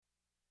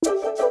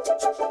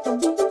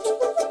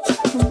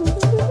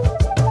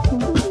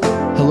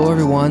Hello,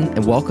 everyone,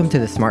 and welcome to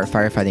the Smart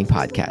Firefighting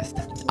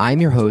Podcast.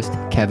 I'm your host,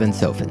 Kevin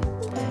Sofin.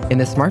 In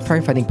the Smart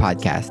Firefighting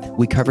Podcast,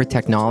 we cover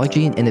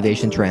technology and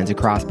innovation trends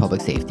across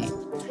public safety.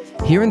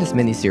 Here in this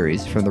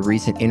mini-series from the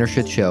recent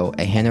Interschutz show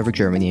at Hanover,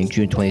 Germany in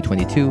June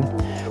 2022,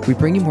 we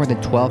bring you more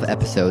than 12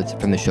 episodes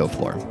from the show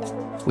floor.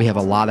 We have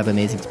a lot of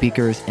amazing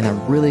speakers, and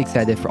I'm really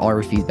excited for all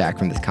our feedback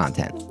from this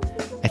content.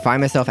 I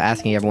find myself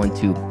asking everyone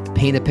to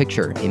paint a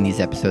picture in these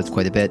episodes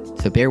quite a bit,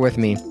 so bear with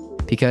me,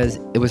 because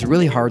it was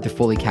really hard to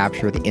fully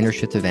capture the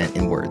Interschutz event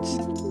in words.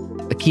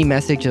 A key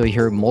message that we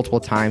hear multiple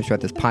times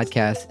throughout this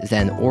podcast is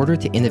that in order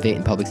to innovate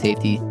in public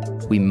safety,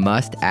 we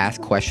must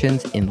ask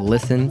questions and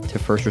listen to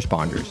first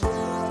responders.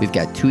 We've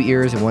got 2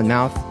 ears and 1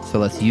 mouth, so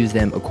let's use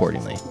them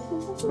accordingly.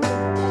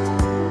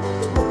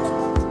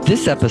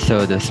 This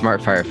episode of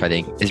Smart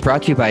Firefighting is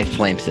brought to you by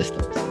Flame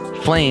Systems.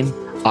 Flame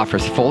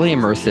offers fully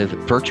immersive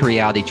virtual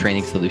reality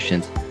training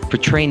solutions for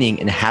training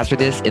in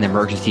hazardous and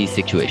emergency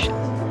situations.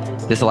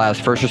 This allows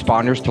first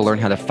responders to learn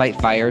how to fight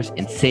fires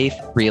in safe,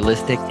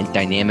 realistic, and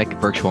dynamic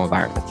virtual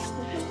environments.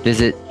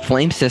 Visit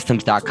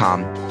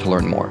flamesystems.com to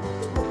learn more.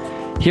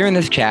 Here in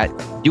this chat,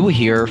 you will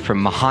hear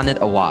from Mohanad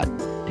Awad,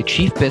 the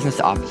Chief Business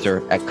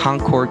Officer at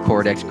Concord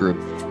Cordex Group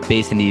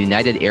based in the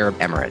United Arab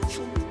Emirates.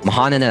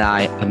 Mohanad and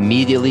I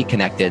immediately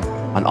connected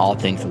on all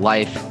things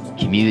life,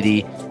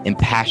 community, and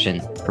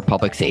passion for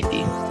public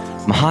safety.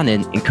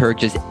 Mohanad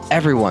encourages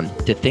everyone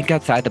to think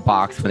outside the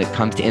box when it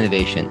comes to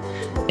innovation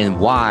and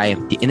why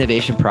the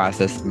innovation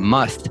process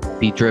must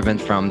be driven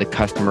from the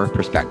customer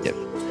perspective.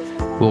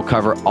 We'll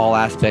cover all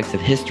aspects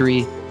of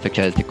history, such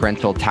as the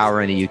Grenfell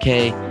Tower in the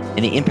UK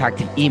and the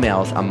impact of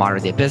emails on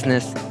modern day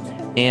business.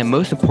 And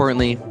most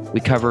importantly, we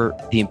cover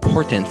the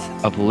importance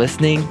of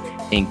listening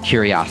and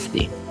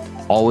curiosity.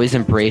 Always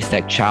embrace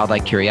that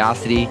childlike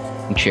curiosity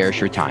and cherish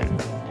your time.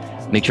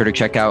 Make sure to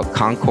check out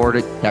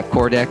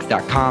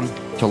concord.cordex.com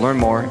to learn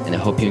more, and I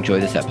hope you enjoy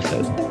this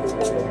episode.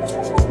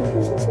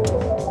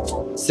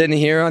 Sitting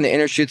here on the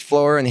Interschutz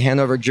floor in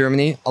Hanover,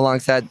 Germany,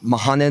 alongside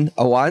Mohanad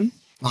Awad.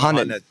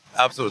 Mohanad,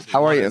 absolutely.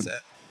 How are you?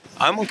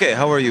 I'm okay.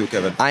 How are you,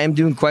 Kevin? I am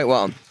doing quite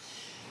well.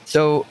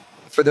 So,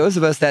 for those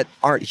of us that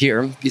aren't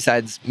here,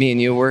 besides me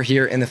and you, we're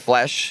here in the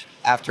flesh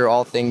after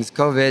all things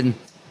COVID,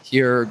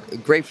 here,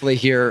 gratefully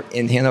here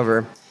in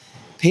Hanover.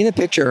 Paint a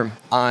picture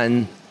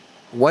on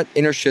what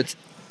Interschutz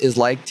is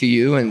like to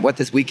you and what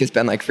this week has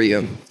been like for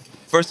you.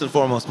 First and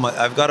foremost,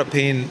 I've got a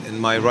pain in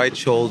my right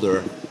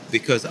shoulder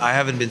because I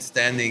haven't been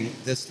standing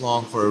this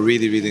long for a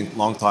really, really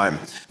long time.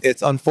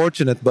 It's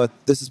unfortunate, but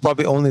this is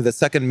probably only the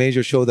second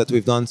major show that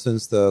we've done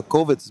since the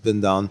COVID's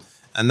been down.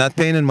 And that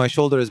pain in my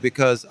shoulder is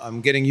because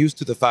I'm getting used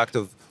to the fact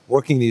of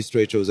working these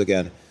trade shows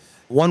again.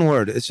 One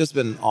word, it's just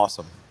been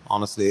awesome,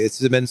 honestly.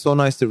 It's been so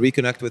nice to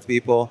reconnect with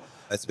people.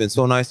 It's been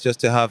so nice just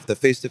to have the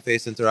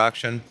face-to-face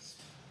interaction.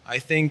 I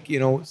think,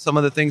 some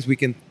of the things we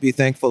can be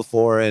thankful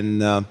for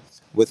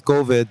with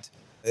COVID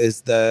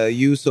is the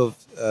use of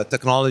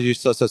technology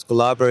such as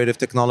collaborative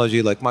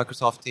technology like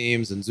Microsoft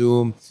Teams and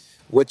Zoom,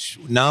 which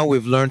now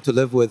we've learned to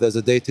live with as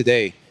a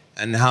day-to-day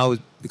and how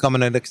it's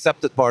becoming an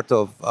accepted part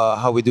of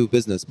how we do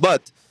business.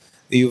 But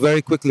you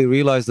very quickly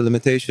realize the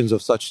limitations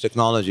of such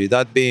technology.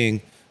 That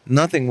being,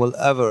 nothing will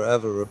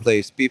ever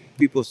replace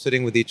people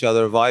sitting with each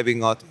other,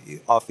 vibing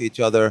off each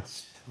other,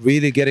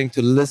 really getting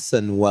to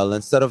listen well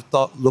instead of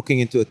looking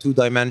into a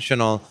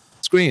two-dimensional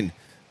screen.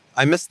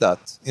 I miss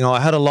that.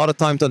 I had a lot of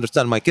time to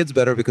understand my kids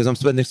better because I'm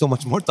spending so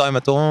much more time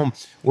at home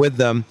with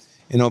them.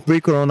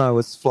 Pre-corona, I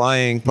was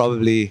flying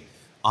probably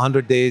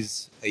 100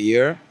 days a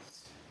year.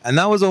 And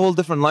that was a whole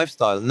different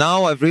lifestyle.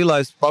 Now I've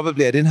realized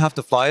probably I didn't have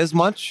to fly as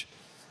much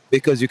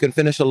because you can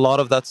finish a lot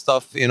of that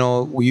stuff,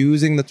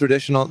 using the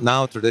traditional,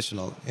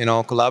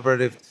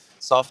 collaborative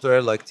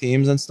software like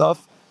Teams and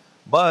stuff.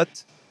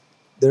 But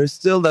there's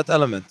still that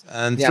element.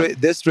 And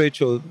this trade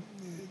show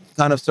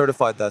kind of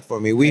certified that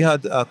for me. We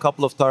had a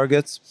couple of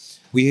targets.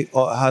 We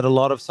had a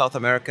lot of South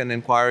American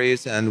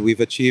inquiries, and we've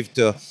achieved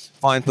to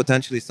find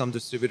potentially some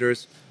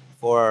distributors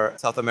for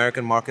South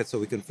American markets so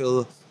we can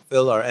fill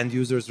our end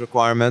users'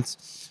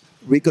 requirements.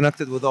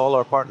 Reconnected with all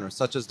our partners,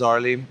 such as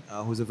Darley,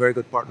 who's a very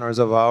good partner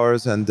of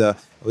ours, and it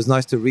was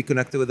nice to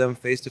reconnect with them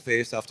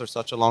face-to-face after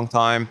such a long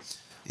time.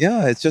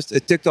 Yeah, it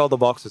ticked all the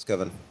boxes,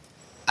 Kevin.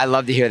 I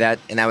love to hear that,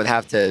 and I would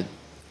have to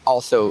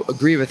also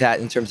agree with that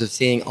in terms of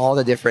seeing all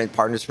the different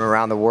partners from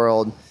around the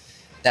world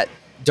that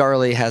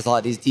Darley has a lot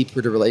of these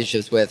deep-rooted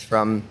relationships with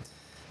from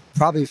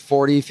probably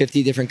 40,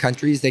 50 different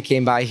countries that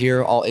came by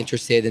here, all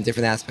interested in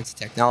different aspects of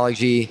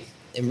technology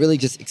and really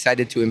just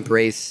excited to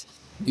embrace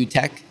new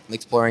tech,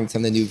 exploring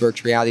some of the new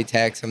virtual reality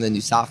tech, some of the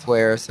new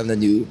software, some of the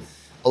new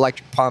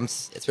electric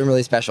pumps. It's been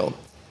really special.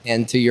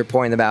 And to your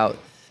point about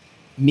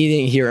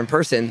meeting here in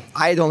person,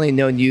 I had only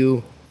known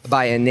you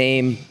by a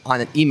name on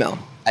an email.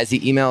 I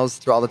see emails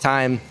through all the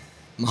time,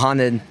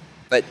 Mohanad,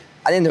 but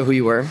I didn't know who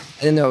you were.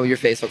 I didn't know what your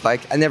face looked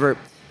like.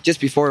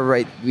 Just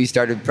before we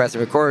started press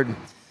and record,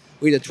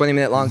 we had a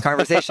 20-minute long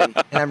conversation,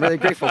 and I'm really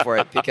grateful for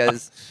it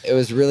because it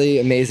was really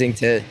amazing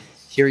to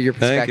hear your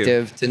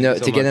perspective, to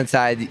get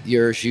inside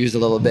your shoes a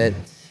little bit.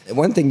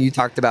 one thing you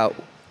talked about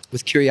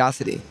was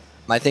curiosity.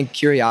 I think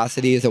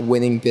curiosity is a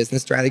winning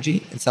business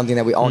strategy and something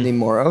that we all need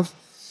more of.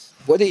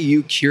 What are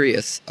you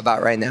curious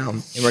about right now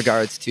in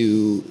regards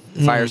to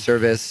fire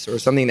service or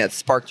something that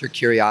sparked your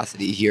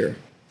curiosity here?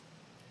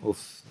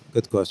 Oof,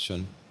 good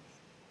question.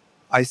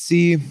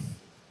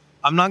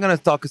 I'm not going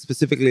to talk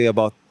specifically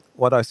about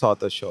what I saw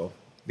at the show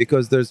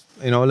because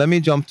let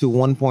me jump to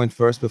one point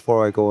first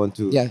before I go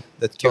into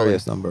that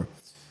curious number.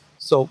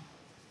 So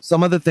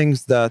some of the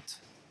things that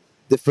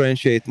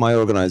differentiate my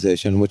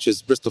organization, which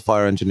is Bristol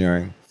Fire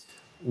Engineering,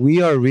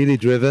 we are really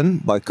driven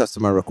by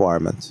customer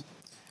requirement.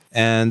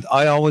 And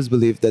I always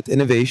believe that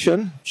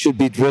innovation should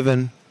be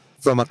driven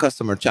from a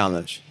customer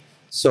challenge.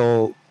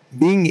 So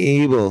being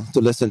able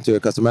to listen to your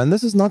customer, and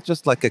this is not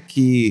just like a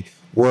key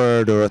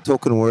word or a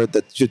token word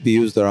that should be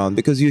used around,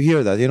 because you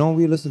hear that,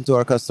 we listen to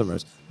our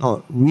customers.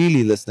 No,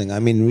 really listening. I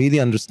mean, really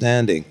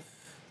understanding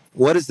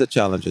what is the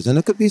challenges. And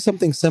it could be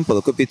something simple.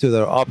 It could be to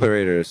their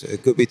operators.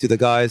 It could be to the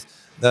guys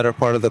that are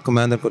part of the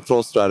command and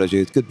control strategy.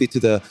 It could be to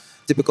the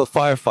typical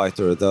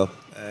firefighter, the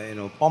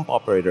pump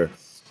operator.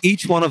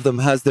 Each one of them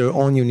has their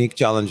own unique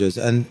challenges,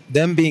 and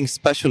them being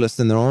specialists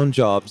in their own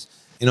jobs,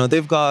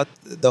 they've got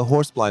the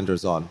horse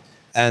blinders on.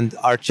 And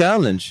our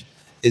challenge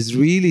is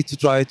really to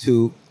try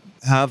to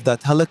have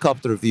that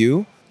helicopter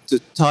view to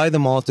tie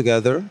them all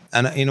together.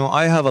 And,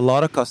 I have a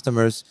lot of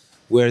customers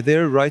where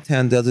their right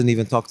hand doesn't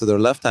even talk to their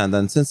left hand.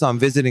 And since I'm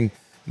visiting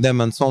them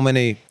on so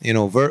many,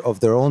 of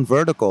their own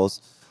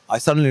verticals, I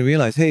suddenly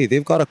realize, hey,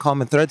 they've got a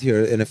common thread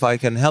here. And if I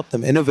can help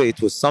them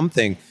innovate with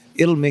something,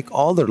 it'll make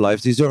all their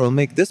lives easier. It'll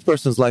make this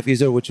person's life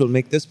easier, which will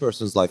make this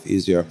person's life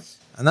easier.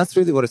 And that's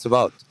really what it's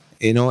about.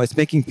 It's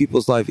making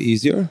people's life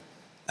easier.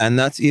 And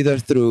that's either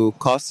through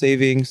cost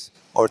savings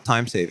or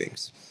time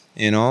savings.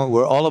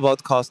 We're all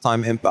about cost,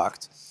 time,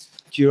 impact.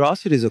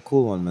 Curiosity is a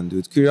cool one, man,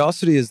 dude.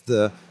 Curiosity is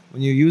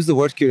when you use the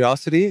word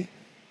curiosity,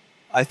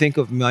 I think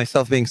of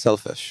myself being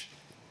selfish.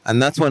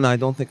 And that's when I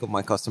don't think of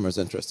my customer's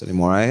interest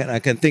anymore. I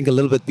can think a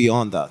little bit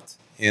beyond that,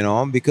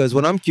 because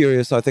when I'm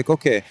curious, I think,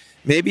 okay,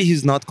 maybe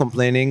he's not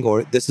complaining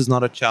or this is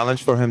not a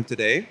challenge for him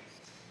today,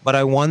 but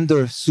I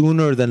wonder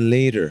sooner than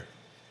later,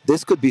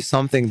 this could be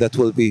something that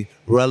will be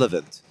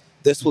relevant.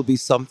 This will be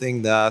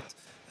something that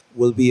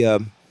will be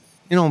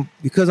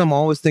because I'm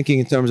always thinking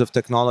in terms of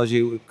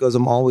technology, because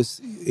I'm always,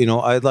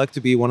 I'd like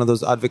to be one of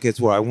those advocates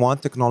where I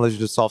want technology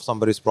to solve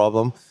somebody's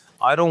problem.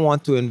 I don't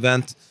want to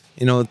invent,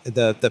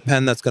 the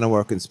pen that's going to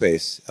work in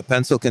space. A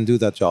pencil can do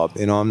that job.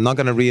 I'm not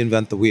going to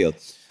reinvent the wheel.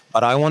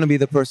 But I want to be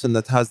the person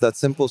that has that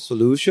simple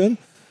solution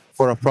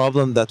for a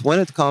problem that when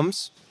it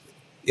comes,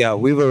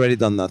 we've already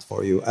done that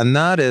for you. And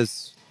that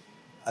is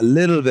a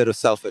little bit of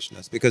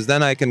selfishness, because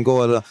then I can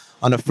go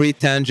on a free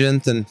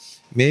tangent and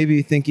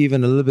maybe think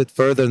even a little bit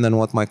further than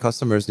what my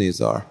customers' needs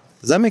are.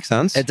 Does that make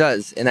sense? It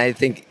does. And I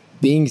think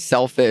being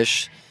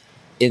selfish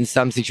in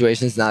some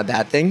situations is not a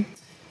bad thing.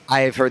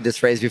 I have heard this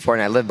phrase before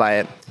and I live by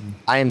it.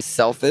 I am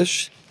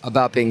selfish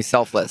about being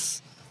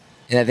selfless.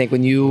 And I think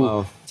when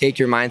you take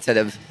your mindset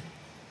of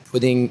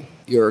putting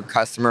your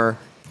customer,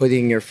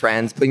 putting your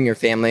friends, putting your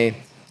family,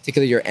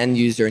 particularly your end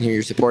user and who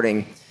you're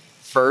supporting,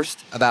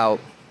 first about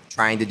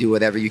trying to do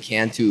whatever you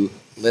can to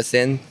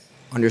listen,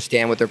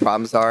 understand what their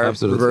problems are,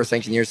 reverse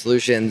engineer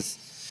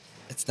solutions.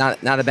 It's not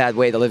a bad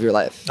way to live your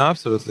life.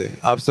 Absolutely.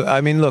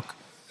 I mean, look,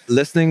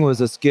 listening was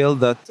a skill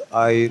that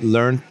I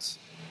learned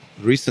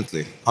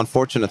recently,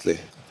 unfortunately.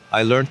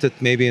 I learned it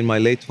maybe in my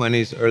late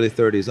 20s, early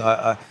 30s.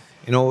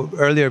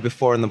 Earlier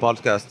before in the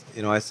podcast,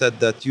 I said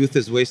that youth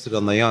is wasted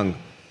on the young.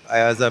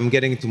 As I'm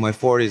getting into my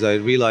 40s, I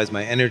realize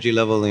my energy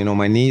level,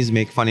 my knees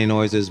make funny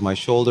noises, my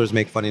shoulders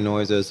make funny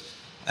noises.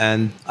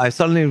 And I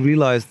suddenly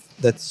realized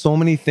that so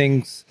many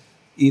things,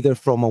 either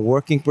from a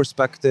working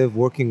perspective,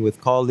 working with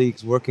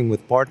colleagues, working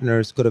with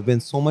partners, could have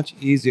been so much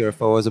easier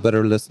if I was a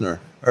better listener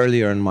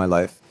earlier in my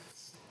life,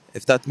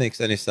 if that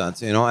makes any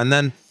sense. And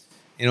then,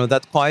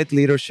 that quiet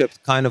leadership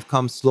kind of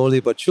comes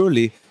slowly but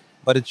surely,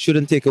 but it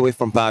shouldn't take away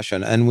from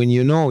passion. And when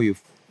you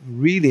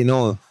really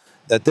know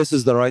that this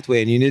is the right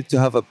way, and you need to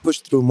have a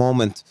push-through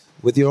moment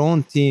with your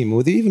own team,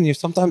 with even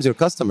sometimes your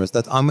customers,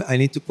 that I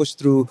need to push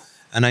through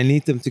and I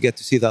need them to get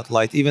to see that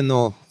light, even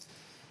though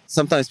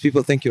sometimes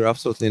people think you're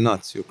absolutely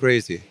nuts, you're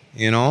crazy,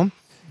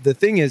 The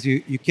thing is,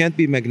 you can't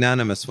be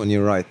magnanimous when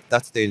you're right.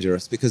 That's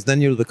dangerous, because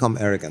then you'll become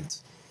arrogant.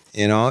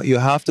 You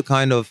have to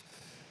kind of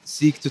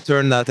seek to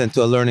turn that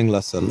into a learning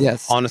lesson.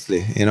 Yes.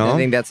 Honestly, I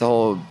think that's the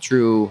whole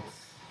true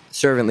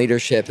servant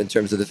leadership in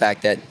terms of the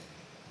fact that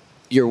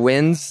your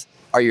wins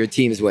are your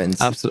team's wins.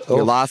 Absolutely.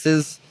 Your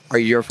losses are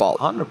your fault.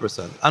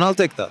 100%. And I'll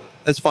take that.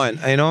 It's fine.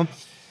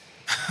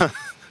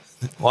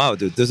 Wow,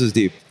 dude, this is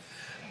deep.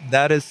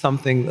 That is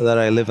something that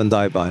I live and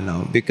die by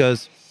now,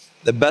 because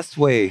the best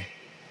way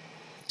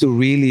to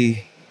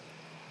really,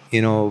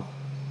 and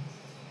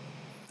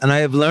I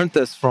have learned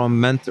this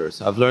from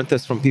mentors. I've learned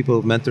this from people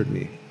who mentored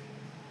me.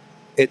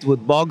 It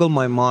would boggle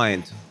my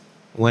mind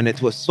when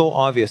it was so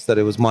obvious that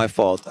it was my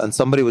fault and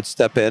somebody would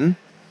step in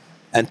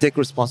and take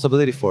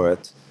responsibility for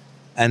it.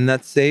 And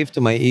that's safe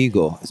to my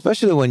ego,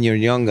 especially when you're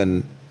young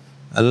and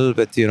a little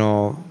bit,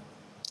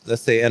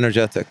 let's say,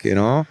 energetic,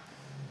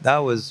 that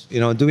was,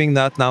 doing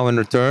that now in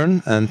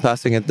return and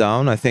passing it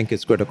down, I think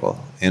is critical,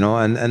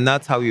 and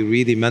that's how you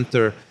really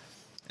mentor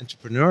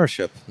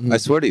entrepreneurship. I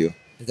swear to you.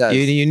 It does.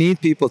 You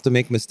need people to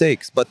make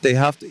mistakes, but they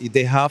have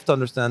to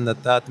understand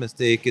that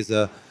mistake is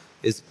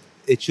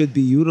it should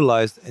be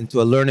utilized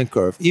into a learning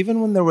curve.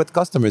 Even when they're with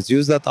customers,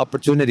 use that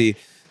opportunity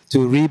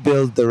to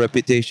rebuild their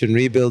reputation,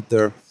 rebuild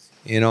their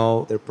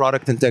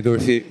product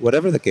integrity,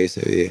 whatever the case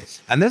may be.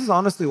 And this is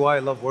honestly why I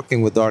love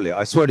working with Darley.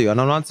 I swear to you, and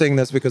I'm not saying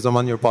this because I'm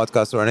on your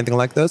podcast or anything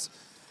like this.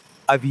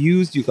 I've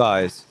used you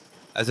guys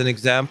as an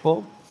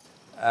example,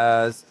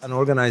 as an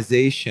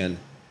organization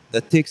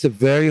that takes a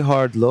very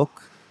hard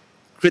look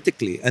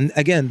critically, and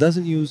again,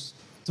 doesn't use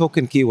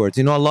token keywords.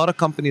 A lot of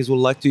companies will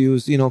like to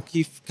use,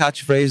 key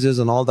catchphrases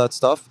and all that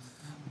stuff,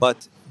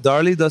 but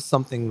Darley does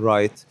something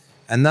right.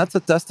 And that's a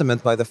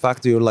testament by the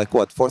fact that you're like,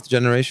 what, fourth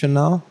generation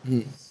now?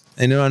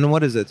 And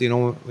what is it?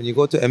 When you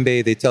go to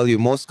MBA, they tell you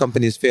most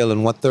companies fail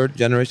in what, third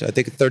generation? I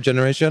think third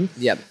generation.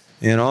 Yep.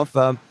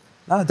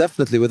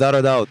 Definitely, without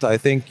a doubt. I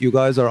think you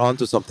guys are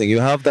onto something. You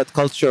have that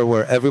culture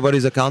where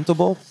everybody's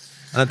accountable,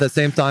 and at the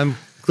same time,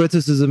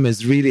 criticism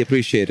is really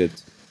appreciated.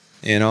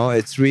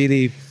 It's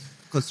really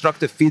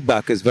constructive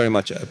feedback is very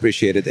much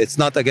appreciated. It's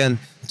not, again,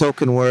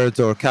 token words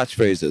or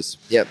catchphrases.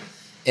 Yep.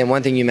 And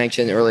one thing you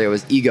mentioned earlier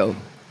was ego.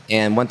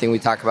 And one thing we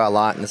talk about a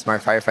lot in the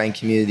smart firefighting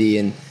community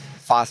and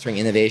fostering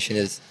innovation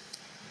is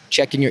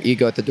checking your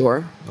ego at the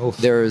door. Oof.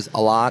 There's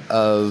a lot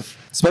of...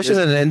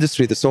 Especially in an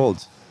industry that's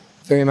old.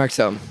 Very much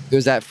so.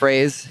 There's that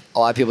phrase, a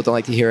lot of people don't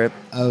like to hear it,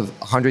 of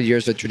 100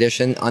 years of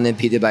tradition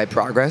unimpeded by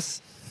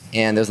progress.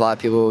 And there's a lot of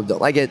people who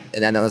don't like it,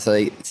 and I don't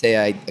necessarily say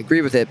I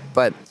agree with it,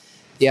 but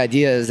the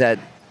idea is that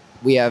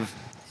we have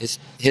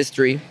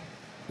history,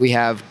 we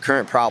have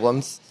current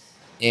problems,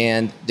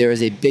 and there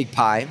is a big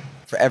pie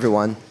for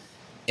everyone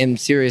and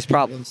serious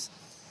problems.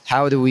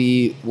 How do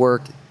we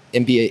work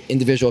and be an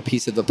individual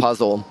piece of the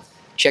puzzle,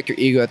 check your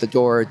ego at the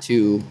door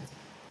to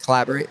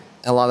collaborate?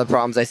 And a lot of the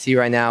problems I see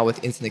right now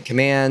with incident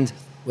command,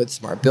 with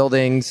smart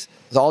buildings,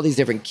 with all these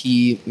different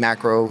key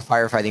macro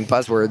firefighting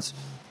buzzwords,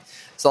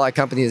 it's a lot of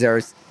companies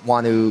that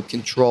want to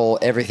control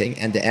everything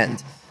end to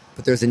end.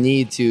 But there's a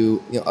need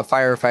to, a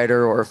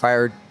firefighter or a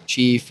fire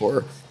chief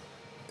or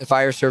a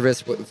fire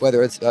service,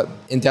 whether it's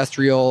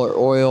industrial or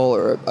oil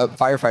or a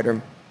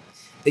firefighter,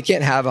 they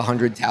can't have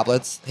 100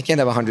 tablets. They can't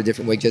have 100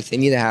 different widgets. They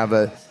need to have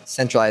a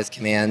centralized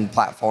command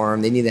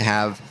platform. They need to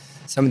have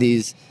some of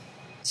these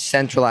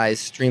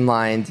centralized,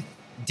 streamlined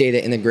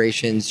data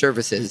integration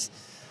services.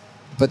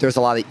 But there's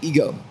a lot of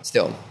ego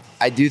still.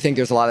 I do think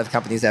there's a lot of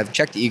companies that have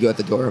checked the ego at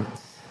the door.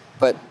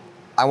 But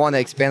I want to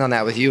expand on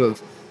that with you of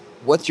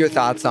what's your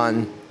thoughts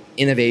on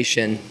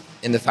innovation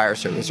in the fire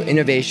service or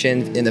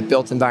innovation in the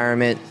built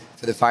environment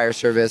for the fire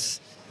service?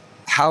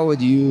 What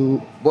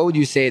would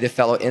you say to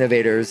fellow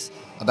innovators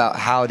about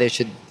how they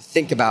should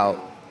think about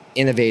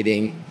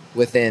innovating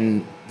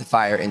within the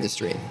fire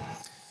industry?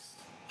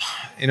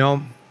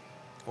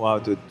 Wow,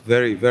 dude,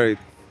 very, very,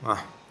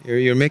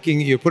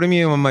 you're putting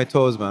me on my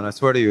toes, man. I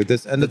swear to you,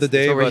 this end of the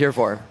day. That's what we're here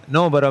for.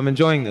 No, but I'm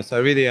enjoying this. I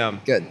really am.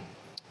 Good.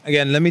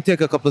 Again, let me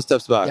take a couple of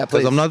steps back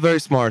because I'm not very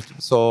smart.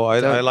 So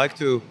I like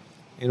to,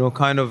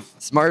 kind of...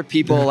 Smart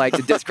people like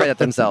to discredit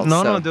themselves.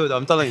 No, dude,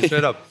 I'm telling you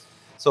straight up.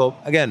 So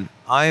again,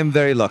 I am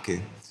very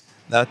lucky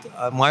that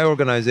my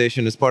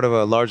organization is part of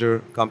a larger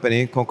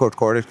company, Concord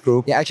Cortex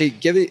Group. Yeah,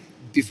 actually,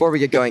 before we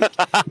get going,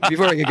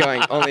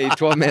 only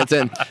 12 minutes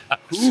in,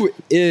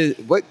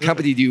 what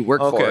company do you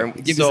work for?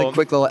 And give us a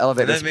quick little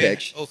elevator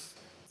pitch.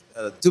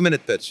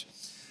 2-minute pitch.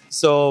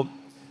 So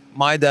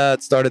my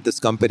dad started this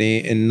company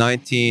in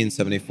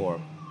 1974.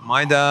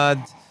 My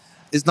dad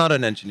is not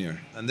an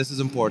engineer, and this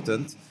is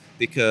important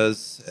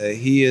because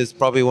he is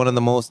probably one of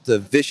the most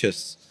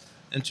vicious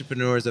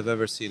entrepreneurs I've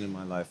ever seen in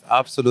my life.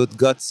 Absolute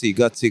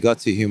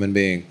gutsy human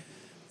being.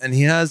 And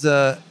he has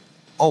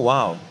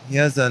he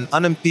has an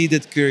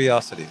unimpeded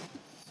curiosity.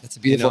 That's a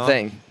beautiful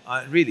thing.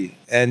 Really.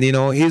 And,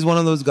 he's one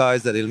of those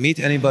guys that he'll meet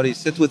anybody,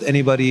 sit with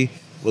anybody,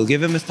 will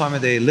give him his time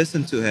of day,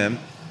 listen to him.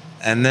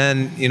 And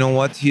then, you know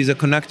what? He's a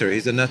connector.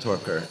 He's a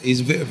networker.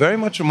 He's very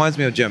much reminds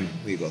me of Jim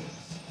Weagle.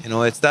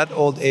 It's that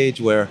old age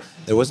where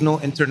there was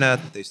no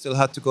internet. They still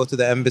had to go to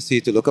the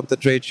embassy to look up the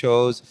trade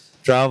shows,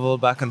 travel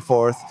back and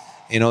forth.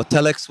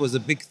 Telex was a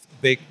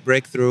big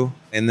breakthrough.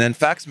 And then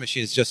fax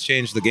machines just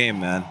changed the game,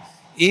 man.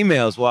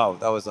 Emails, wow.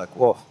 That was like,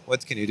 whoa,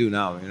 what can you do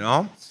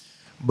now,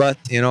 But,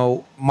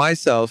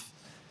 myself,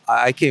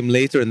 I came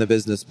later in the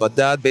business. But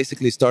Dad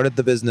basically started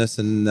the business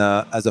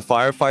as a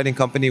firefighting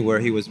company where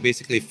he was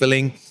basically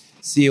filling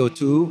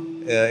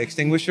CO2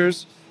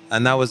 extinguishers.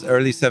 And that was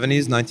early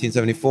 70s,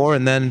 1974.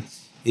 And then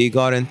he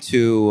got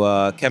into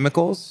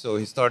chemicals. So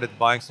he started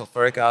buying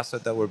sulfuric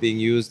acid that were being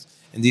used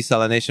in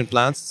desalination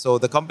plants. So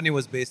the company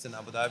was based in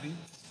Abu Dhabi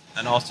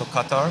and also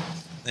Qatar.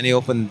 Then he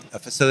opened a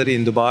facility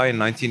in Dubai in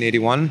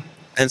 1981.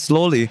 And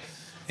slowly,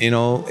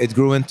 it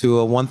grew into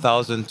a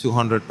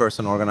 1,200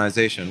 person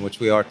organization, which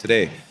we are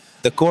today.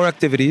 The core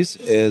activities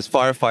is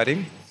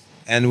firefighting,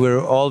 and we're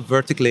all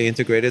vertically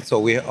integrated. So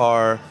we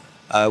are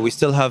We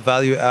still have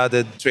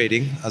value-added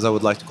trading, as I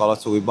would like to call it.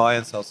 So we buy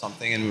and sell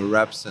something, and we're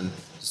reps and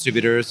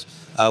distributors.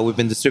 We've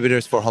been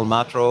distributors for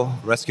Halmatro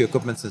rescue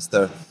equipment since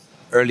the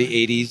early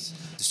 80s.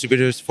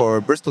 Distributors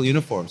for Bristol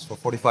uniforms for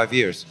 45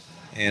 years.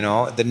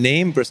 The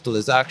name Bristol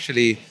is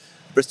actually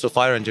Bristol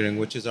Fire Engineering,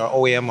 which is our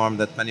OEM arm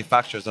that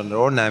manufactures under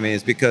our name,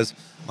 is because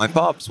my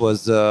pops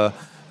was a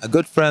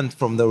good friend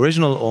from the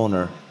original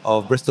owner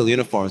of Bristol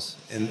uniforms.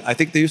 And I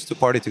think they used to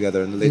party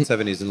together in the late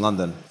 70s in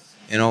London,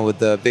 with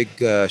the big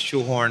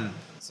shoehorn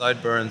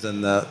sideburns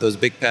and those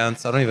big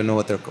pants. I don't even know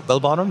what they're called. Bell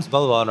bottoms?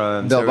 Bell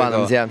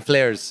bottoms, yeah.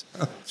 Flares.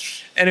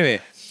 Anyway,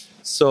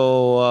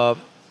 so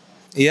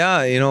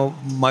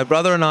my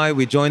brother and I,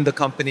 we joined the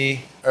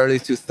company early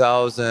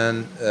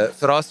 2000.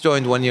 Firas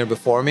joined 1 year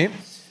before me.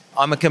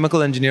 I'm a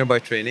chemical engineer by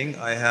training.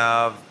 I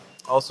have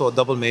also a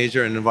double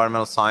major in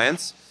environmental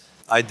science.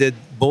 I did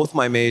both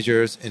my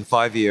majors in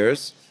 5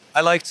 years. I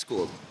liked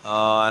school.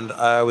 And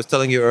I was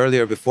telling you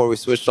earlier before we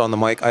switched on the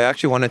mic, I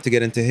actually wanted to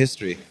get into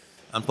history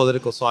and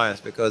political science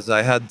because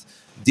I had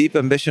deep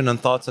ambition and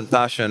thoughts and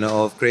passion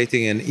of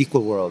creating an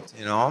equal world,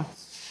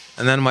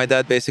 And then my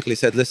dad basically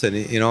said, listen,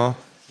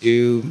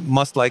 you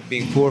must like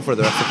being poor for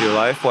the rest of your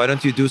life. Why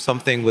don't you do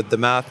something with the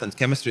math and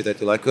chemistry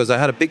that you like? Because I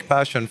had a big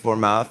passion for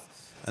math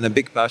and a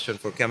big passion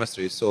for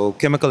chemistry. So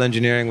chemical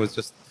engineering was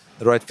just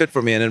the right fit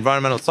for me. And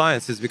environmental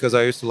science is because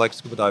I used to like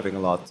scuba diving a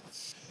lot.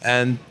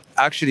 And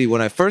actually,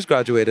 when I first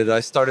graduated, I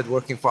started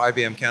working for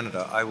IBM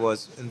Canada. I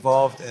was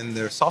involved in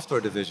their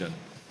software division.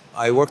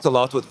 I worked a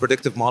lot with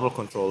predictive model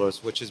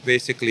controllers, which is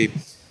basically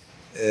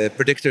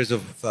predictors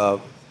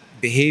of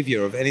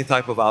behavior of any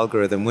type of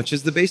algorithm, which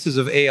is the basis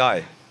of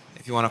AI,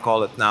 if you want to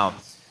call it now.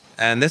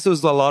 And this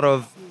was a lot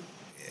of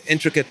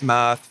intricate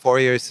math,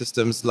 Fourier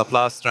systems,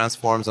 Laplace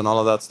transforms, and all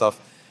of that stuff.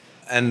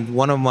 And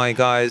one of my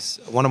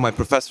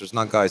professors,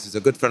 not guys, he's a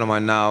good friend of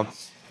mine now,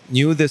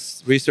 knew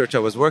this research I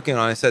was working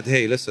on. I said,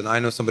 hey, listen, I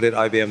know somebody at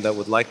IBM that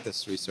would like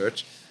this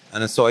research.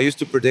 And so I used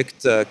to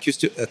predict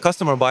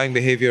customer buying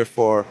behavior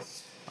for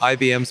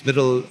IBM's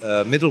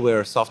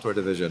middleware software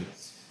division.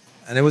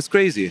 And it was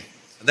crazy.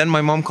 And then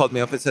my mom called me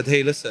up and said,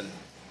 hey, listen,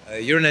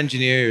 you're an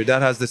engineer, your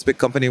dad has this big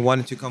company, why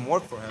don't you come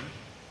work for him?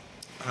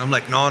 And I'm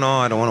like, no,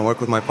 I don't want to work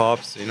with my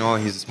pops.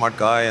 He's a smart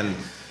guy, and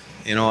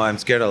I'm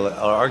scared I'll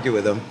argue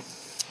with him.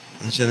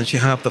 And then she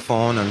hung up the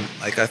phone, and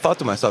I thought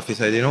to myself, he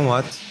said, you know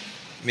what?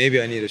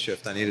 Maybe I need a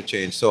shift, I need a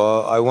change.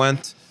 So I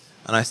went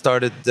and I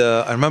started,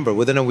 I remember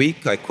within a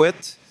week I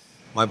quit.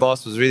 My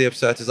boss was really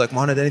upset. He's like,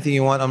 Mohamed, anything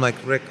you want? I'm like,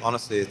 Rick,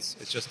 honestly, it's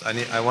just,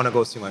 I want to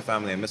go see my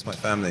family. I miss my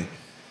family.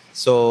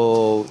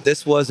 So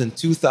this was in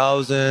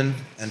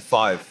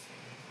 2005.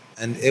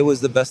 And it was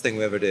the best thing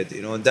we ever did.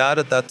 Dad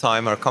at that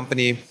time, our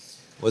company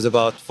was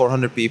about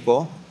 400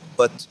 people,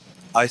 but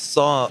I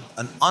saw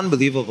an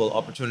unbelievable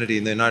opportunity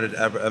in the United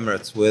Arab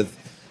Emirates with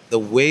the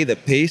way the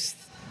pace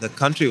the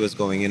country was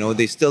going.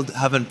 They still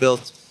haven't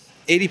built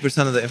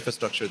 80% of the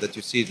infrastructure that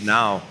you see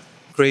now.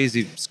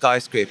 Crazy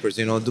skyscrapers.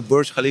 The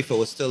Burj Khalifa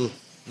was still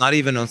not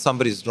even on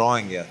somebody's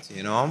drawing yet.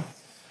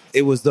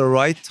 It was the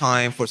right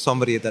time for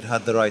somebody that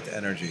had the right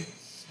energy.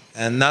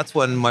 And that's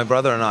when my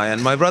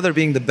brother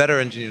being the better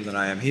engineer than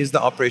I am, he's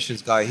the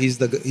operations guy, he's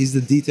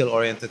the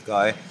detail-oriented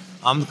guy.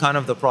 I'm kind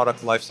of the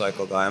product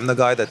lifecycle guy. I'm the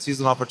guy that sees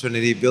an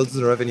opportunity, builds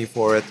the revenue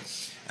for it,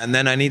 and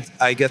then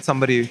I get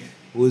somebody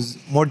who's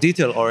more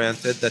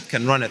detail-oriented that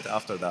can run it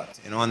after that.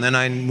 And then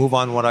I move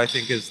on what I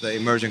think is the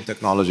emerging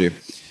technology.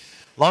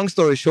 Long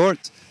story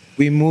short,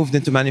 we moved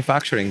into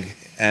manufacturing,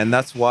 and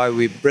that's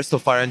why Bristol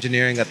Fire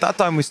Engineering, at that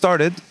time we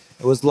started,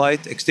 it was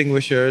light,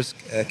 extinguishers,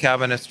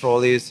 cabinets,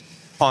 trolleys,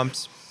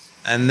 pumps,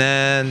 and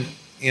then,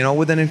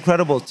 with an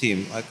incredible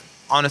team.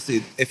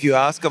 Honestly, if you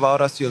ask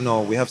about us, you'll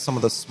know we have some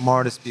of the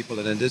smartest people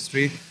in the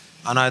industry.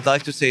 And I'd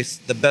like to say it's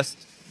the best,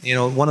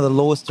 one of the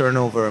lowest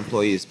turnover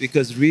employees,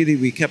 because really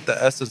we kept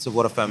the essence of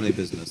what a family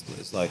business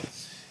is like.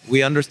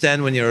 We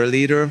understand when you're a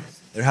leader,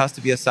 there has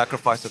to be a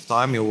sacrifice of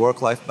time. Your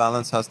work-life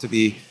balance has to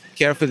be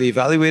carefully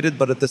evaluated,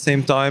 but at the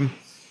same time,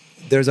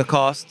 there's a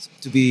cost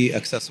to be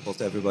accessible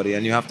to everybody,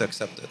 and you have to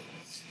accept it.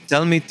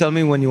 Tell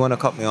me when you want to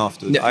cut me off,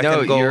 dude.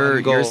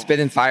 You're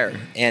spitting fire,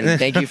 and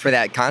thank you for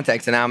that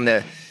context. And I'm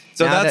gonna.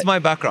 So that's my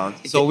background.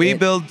 So we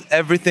build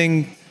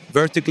everything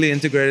vertically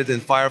integrated in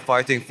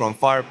firefighting, from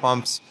fire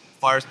pumps,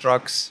 fire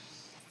trucks,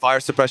 fire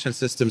suppression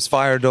systems,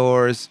 fire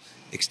doors,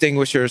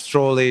 extinguishers,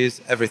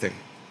 trolleys, everything.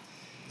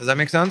 Does that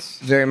make sense?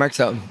 Very much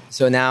so.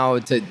 So now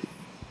to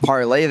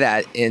parlay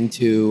that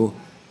into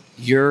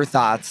your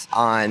thoughts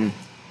on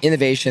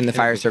innovation in the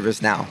fire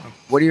service now.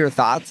 What are your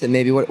thoughts, and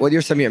maybe what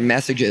are some of your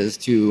messages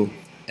to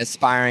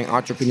aspiring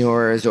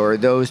entrepreneurs or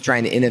those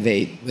trying to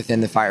innovate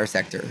within the fire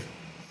sector?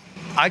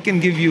 I can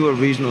give you a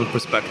regional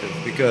perspective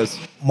because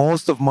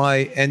most of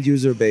my end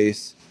user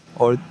base,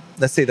 or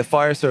let's say the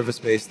fire service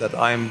base that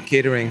I'm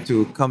catering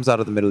to, comes out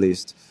of the Middle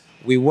East.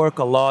 We work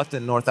a lot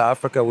in North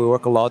Africa, we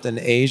work a lot in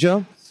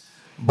Asia,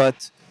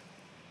 but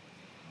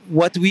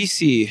what we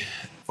see,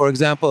 for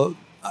example,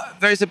 a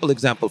very simple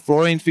example,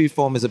 fluorine-free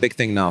foam is a big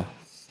thing now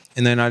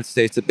in the United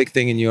States, a big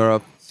thing in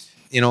Europe.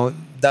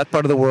 That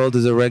part of the world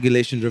is a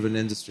regulation-driven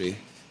industry.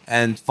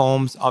 And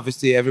foams,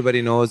 obviously,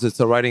 everybody knows it's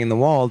a writing in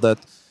the wall that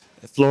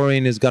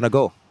fluorine is going to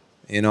go.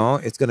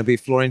 It's going to be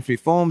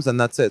fluorine-free foams, and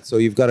that's it. So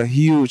you've got a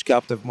huge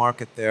captive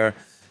market there,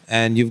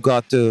 and you've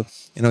got to,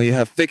 you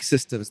have fixed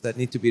systems that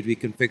need to be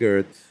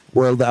reconfigured.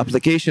 Well, the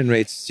application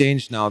rates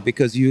change now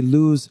because you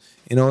lose,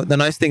 the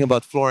nice thing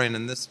about fluorine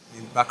and this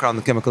background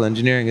in chemical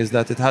engineering is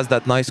that it has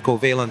that nice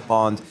covalent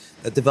bond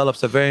that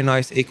develops a very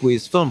nice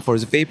aqueous film for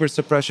vapor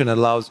suppression. It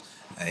allows,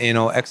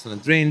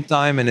 excellent drain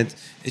time, and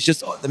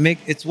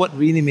it's what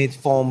really made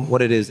foam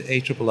what it is,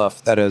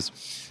 AFFF, that is.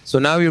 So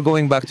now you're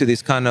going back to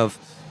these kind of,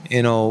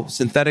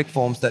 synthetic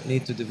foams that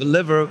need to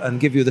deliver and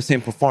give you the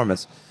same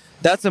performance.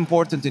 That's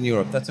important in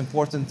Europe. That's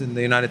important in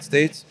the United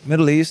States.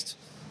 Middle East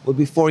will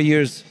be 5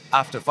 years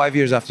after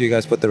you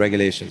guys put the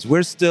regulations.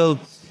 We're still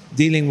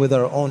dealing with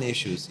our own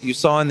issues. You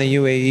saw in the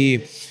UAE,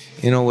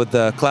 with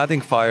the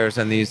cladding fires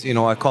and these,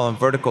 I call them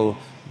vertical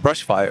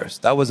brush fires.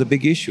 That was a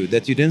big issue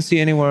that you didn't see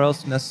anywhere else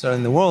necessarily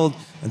in the world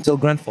until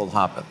Grenfell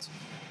happened.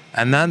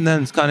 And then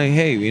it's kind of,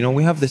 hey,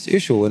 we have this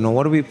issue.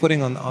 What are we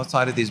putting on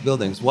outside of these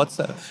buildings? What's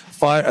the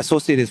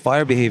associated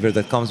fire behavior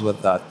that comes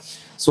with that?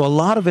 So a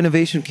lot of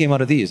innovation came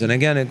out of these. And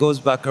again, it goes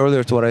back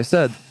earlier to what I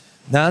said.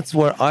 That's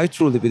where I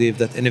truly believe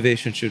that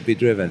innovation should be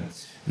driven.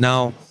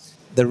 Now,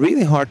 the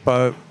really hard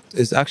part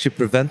is actually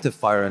preventive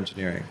fire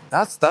engineering.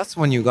 That's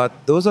when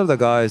those are the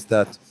guys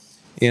that,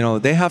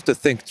 they have to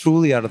think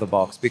truly out of the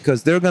box,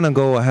 because they're going to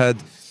go ahead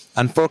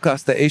and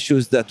forecast the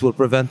issues that will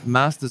prevent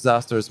mass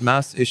disasters,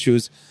 mass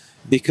issues.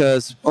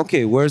 Because,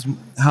 okay,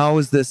 how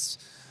is this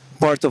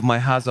part of my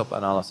HAZOP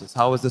analysis?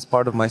 How is this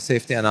part of my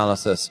safety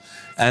analysis?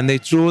 And they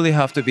truly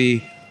have to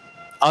be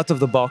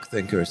out-of-the-box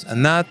thinkers.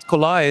 And that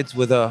collides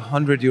with a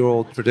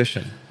 100-year-old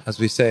tradition, as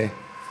we say.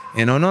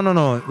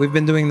 No. We've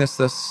been doing this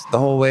the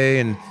whole way,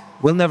 and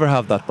we'll never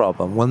have that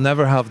problem. We'll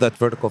never have that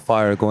vertical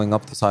fire going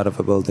up the side of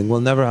a building.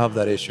 We'll never have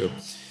that issue.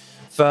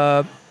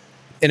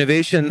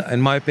 Innovation, in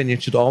my opinion,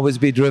 should always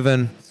be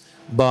driven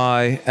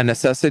by a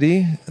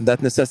necessity,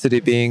 that necessity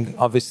being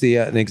obviously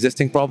an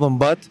existing problem.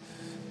 But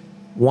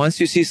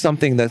once you see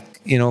something that,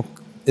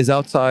 is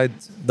outside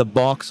the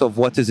box of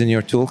what is in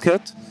your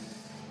toolkit,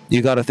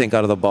 you got to think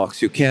out of the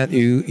box. You can't,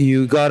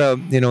 you got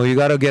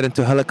to get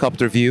into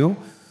helicopter view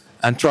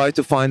and try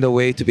to find a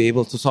way to be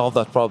able to solve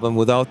that problem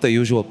without the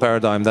usual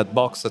paradigm, that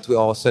box that we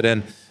all sit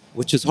in,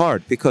 which is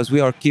hard because we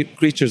are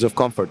creatures of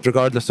comfort,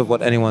 regardless of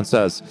what anyone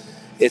says.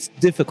 It's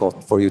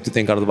difficult for you to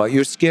think out of the box.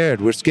 You're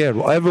scared. We're scared.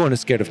 Everyone is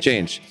scared of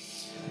change.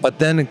 But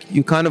then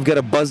you kind of get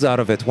a buzz out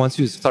of it once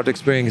you start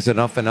experiencing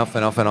enough.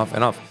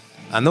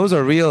 And those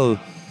are real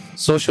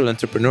social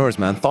entrepreneurs,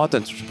 man. Thought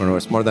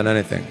entrepreneurs more than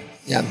anything.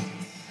 Yeah.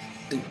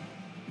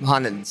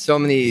 Mohamed, so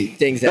many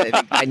things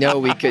that I know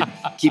we could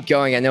keep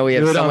going. I know we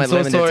have somewhat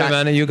limited time. I'm so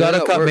sorry, man. You got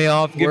to cut me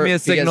off. Give me a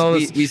signal,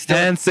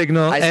 hand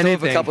signal, anything. I still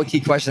have a couple of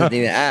key questions I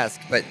need to ask,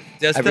 but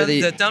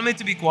tell me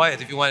to be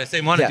quiet if you want to say,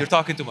 Mohamed, you're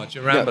talking too much.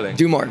 You're rambling. No,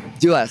 do more.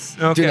 Do less.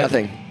 Okay. Do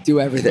nothing. Do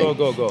everything.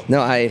 Go.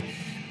 No,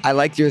 I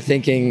liked your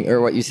thinking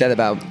or what you said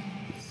about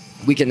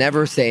we can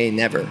never say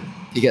never,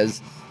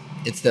 because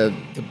it's the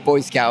Boy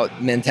Scout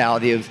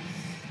mentality of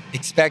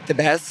expect the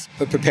best,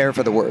 but prepare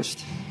for the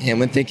worst. And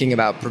when thinking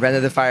about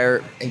preventative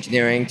fire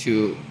engineering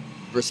to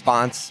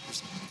response,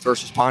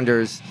 first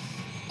responders,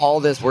 all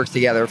this works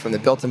together from the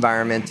built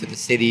environment to the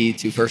city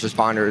to first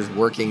responders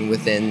working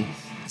within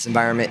this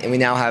environment. And we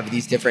now have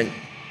these different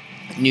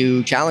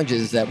new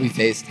challenges that we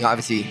faced,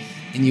 obviously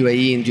in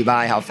UAE and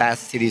Dubai, how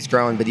fast the city is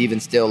growing, but even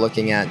still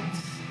looking at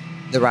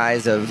the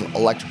rise of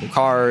electrical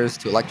cars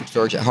to electric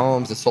storage at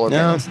homes, the solar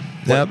panels.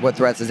 What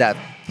threats does that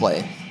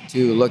play?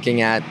 To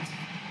looking at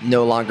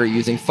no longer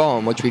using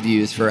foam, which we've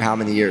used for how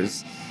many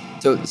years?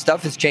 So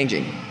stuff is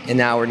changing, and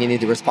now we're needing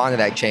to respond to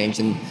that change.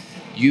 And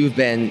you've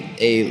been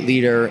a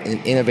leader and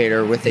an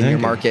innovator within your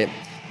market.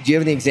 Do you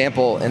have an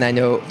example? And I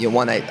know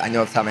one I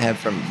know off the top of my head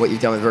from what you've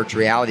done with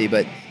virtual reality,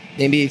 but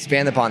maybe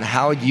expand upon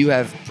how you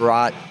have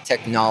brought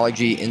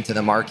technology into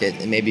the market,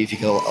 and maybe if you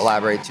could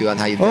elaborate too on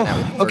how you've done that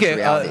with virtual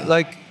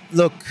reality.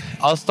 Look,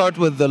 I'll start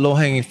with the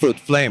low-hanging fruit,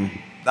 Flame.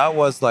 That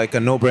was like a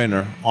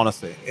no-brainer,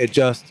 honestly.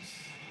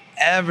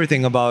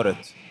 Everything about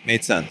it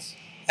made sense.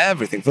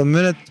 Everything. From the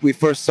minute we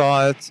first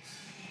saw it,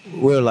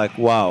 we were like,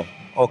 wow,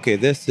 okay,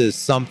 this is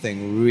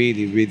something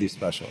really, really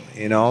special,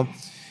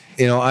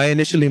 I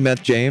initially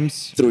met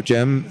James through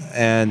Jim,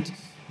 and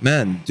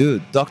man,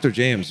 dude, Dr.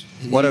 James,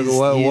 He's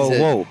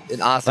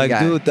an awesome guy.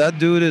 Dude, that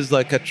dude is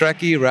like a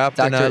Trekkie wrapped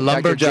in a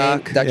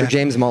lumberjack. Dr.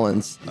 James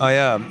Mullins. Oh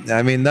yeah,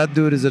 I mean that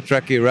dude is a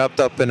Trekkie wrapped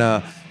up in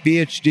a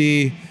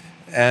PhD,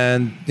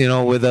 and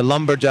with a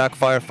lumberjack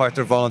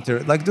firefighter volunteer.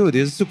 Like, dude,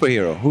 he's a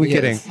superhero. Who are we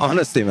kidding?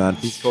 Honestly, man.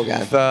 He's a cool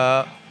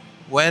guy.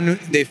 When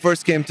they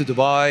first came to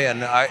Dubai,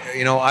 and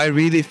I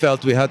really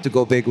felt we had to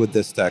go big with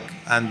this tech,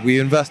 and we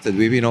invested.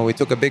 We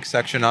took a big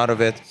section out of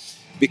it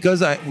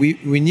because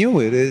we knew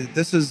it.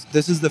 This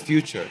is the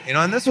future,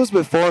 And this was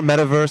before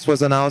Metaverse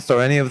was announced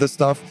or any of this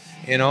stuff.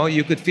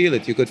 You could feel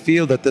it. You could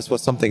feel that this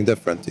was something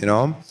different.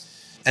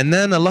 And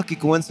then a lucky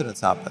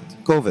coincidence happened: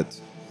 COVID.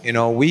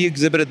 We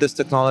exhibited this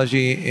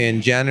technology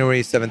in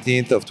January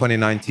 17th of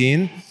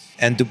 2019,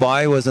 and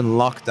Dubai was in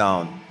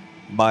lockdown.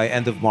 by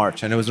end of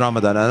March, and it was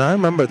Ramadan. And I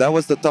remember that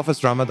was the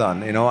toughest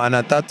Ramadan, and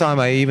at that time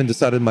I even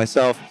decided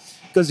myself,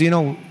 because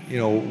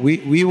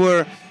we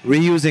were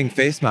reusing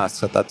face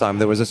masks at that time.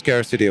 There was a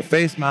scarcity of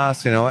face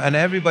masks, and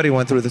everybody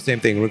went through the same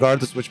thing,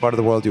 regardless which part of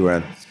the world you were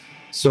in.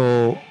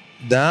 So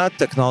that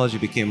technology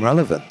became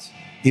relevant,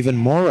 even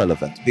more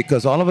relevant,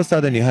 because all of a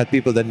sudden you had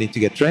people that need to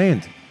get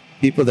trained,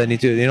 people that need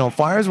to,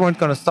 fires weren't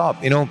going to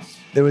stop.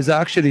 There was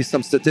actually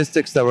some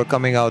statistics that were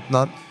coming out,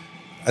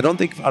 I don't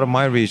think out of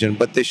my region,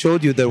 but they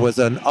showed you there was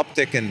an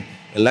uptick in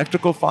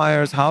electrical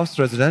fires, house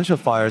residential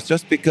fires,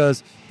 just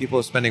because people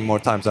are spending more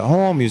times at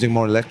home, using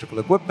more electrical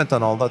equipment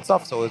and all that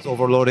stuff. So it's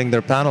overloading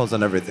their panels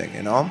and everything,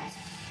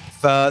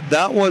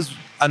 That was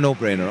a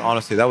no-brainer,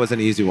 honestly. That was an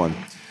easy one.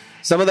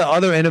 Some of the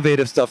other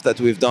innovative stuff that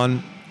we've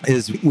done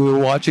is we were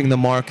watching the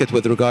market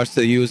with regards to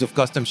the use of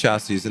custom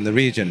chassis in the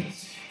region.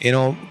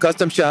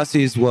 Custom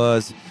chassis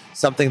was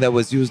something that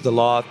was used a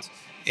lot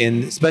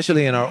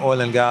especially in our oil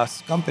and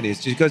gas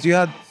companies, because you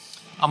had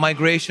a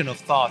migration of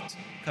thought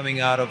coming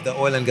out of the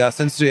oil and gas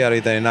industry out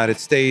of the United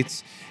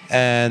States.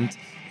 And,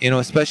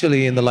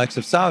 especially in the likes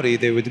of Saudi,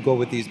 they would go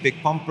with these big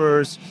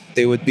pumpers.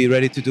 They would be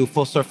ready to do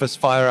full surface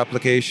fire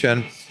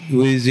application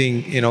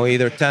using,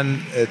 either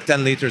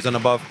 10 liters and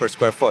above per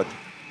square foot.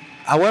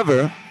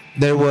 However,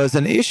 there was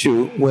an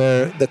issue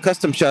where the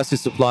custom chassis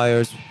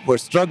suppliers were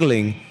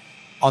struggling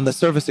on the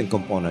servicing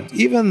component.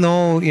 Even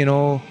though,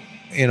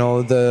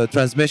 the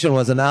transmission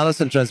was an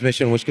Allison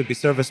transmission, which could be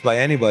serviced by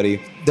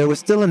anybody, there was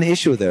still an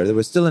issue there.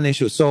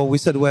 So we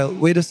said, well,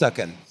 wait a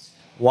second.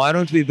 Why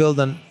don't we build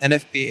an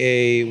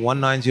NFPA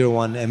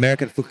 1901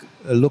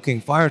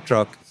 American-looking fire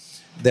truck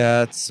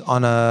that's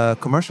on a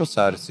commercial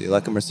chassis,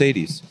 like a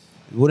Mercedes?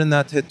 Wouldn't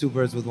that hit two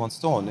birds with one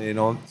stone?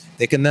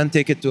 They can then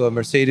take it to a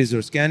Mercedes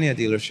or Scania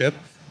dealership,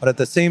 but at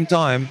the same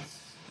time,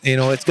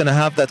 it's going to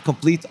have that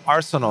complete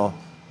arsenal,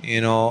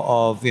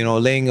 of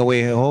laying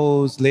away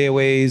hose,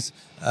 layaways,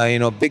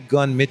 big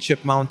gun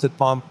midship mounted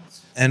pump.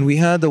 And we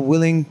had a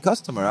willing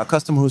customer,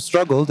 who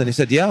struggled, and he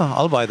said, yeah,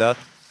 I'll buy that.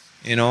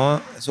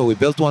 So we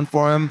built one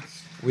for him.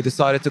 We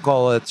decided to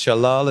call it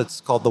Shalal.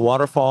 It's called the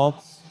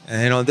Waterfall.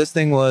 And, this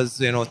thing was,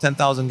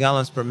 10,000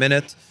 gallons per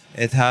minute.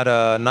 It had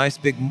a nice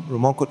big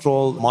remote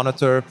control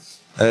monitor,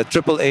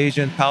 triple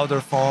agent,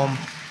 powder foam.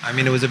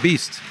 It was a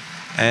beast.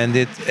 And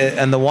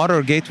the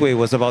water gateway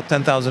was about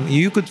 10,000.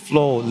 You could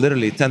flow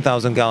literally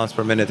 10,000 gallons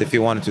per minute if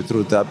you wanted to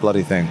through that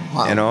bloody thing,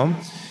 Wow.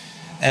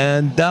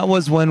 And that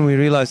was when we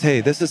realized, hey,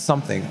 this is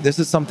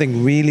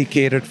something really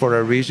catered for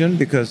our region,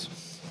 because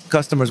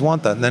customers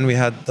want that. And then we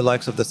had the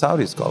likes of the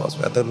Saudis call us.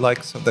 We had the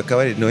likes of the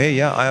Kuwait. No, hey,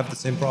 yeah, I have the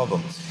same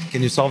problem.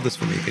 Can you solve this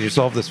for me? Can you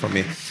solve this for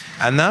me?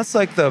 And that's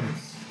like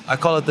I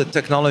call it the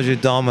technology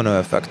domino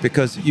effect,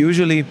 because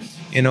usually,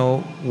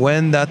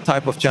 when that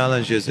type of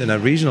challenge is in a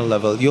regional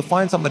level, you'll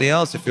find somebody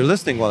else, if you're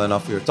listening well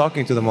enough, you're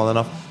talking to them well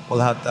enough, will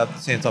have the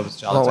same type of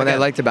challenge. Well, what I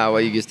liked about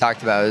what you just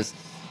talked about is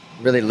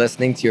really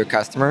listening to your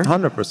customer.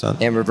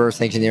 100%. And reverse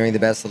engineering the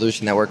best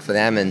solution that worked for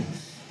them. And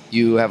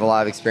you have a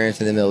lot of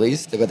experience in the Middle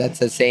East, but that's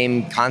the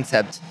same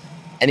concept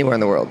anywhere in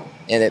the world.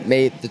 And it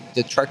made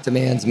the truck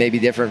demands may be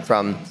different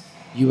from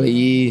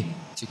UAE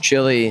to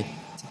Chile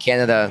to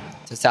Canada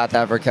to South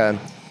Africa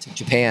to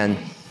Japan,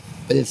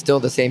 but it's still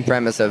the same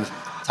premise of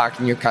talking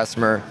to your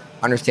customer,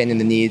 understanding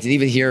the needs. And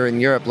even here in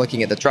Europe,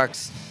 looking at the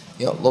trucks,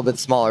 a little bit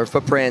smaller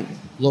footprint,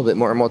 a little bit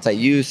more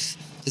multi-use,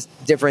 just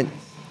different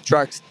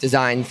trucks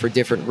designed for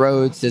different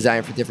roads,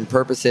 designed for different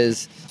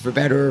purposes, for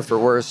better or for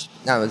worse,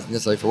 not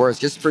necessarily for worse,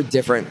 just for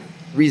different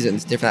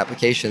reasons, different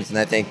applications. And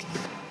I think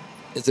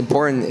it's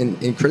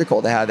important and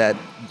critical to have that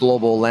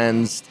global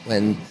lens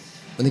when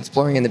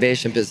exploring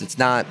innovation, because it's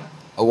not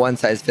a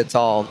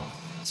one-size-fits-all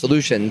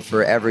solution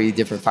for every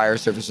different fire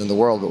service in the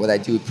world. But what I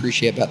do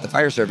appreciate about the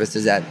fire service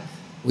is that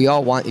we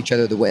all want each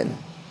other to win.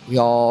 We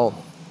all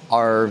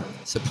are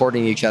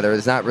supporting each other.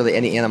 There's not really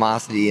any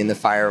animosity in the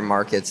fire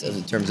markets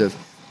in terms of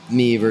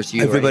me versus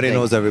you. Everybody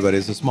knows everybody.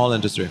 It's a small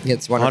industry.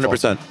 It's wonderful.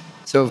 100%.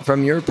 So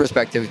from your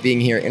perspective, being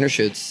here at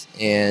Interschutz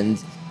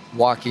and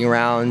walking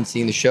around,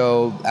 seeing the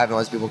show, having all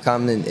these people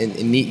come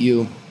and meet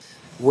you,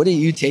 what are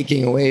you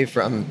taking away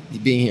from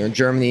being here in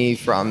Germany,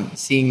 from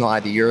seeing a lot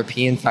of the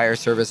European fire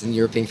service and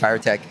European fire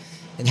tech,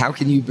 and how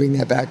can you bring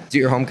that back to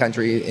your home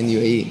country in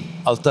UAE?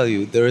 I'll tell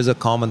you, there is a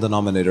common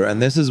denominator,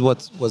 and this is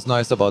what was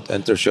nice about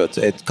Interschutz.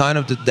 It kind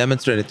of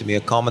demonstrated to me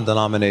a common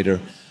denominator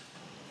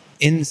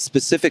in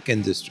specific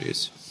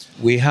industries.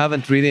 We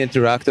haven't really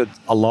interacted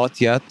a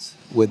lot yet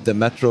with the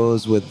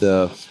metros, with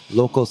the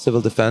local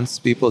civil defense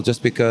people,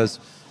 just because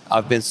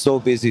I've been so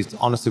busy,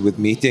 honestly, with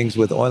meetings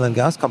with oil and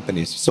gas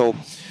companies. So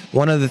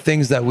one of the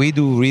things that we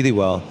do really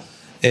well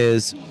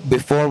is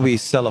before we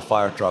sell a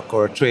fire truck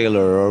or a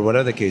trailer or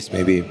whatever the case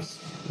may be,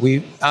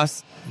 we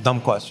ask dumb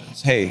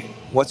questions. Hey,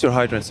 what's your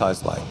hydrant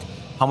size like?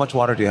 How much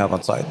water do you have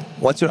on site?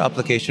 What's your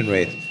application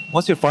rate?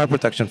 What's your fire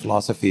protection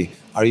philosophy?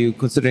 Are you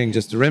considering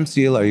just a rim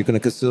seal? Are you going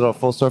to consider a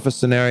full surface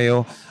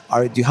scenario?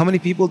 How many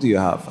people do you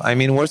have? I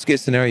mean, worst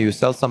case scenario, you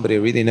sell somebody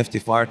a really nifty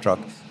fire truck,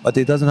 but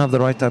he doesn't have the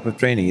right type of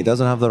training. He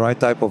doesn't have the right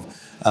type of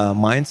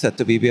mindset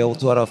to be able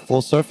to have a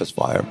full surface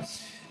fire.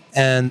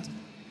 And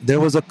there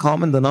was a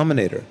common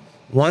denominator.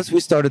 Once we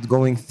started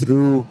going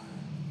through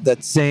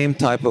that same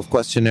type of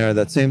questionnaire,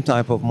 that same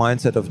type of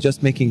mindset of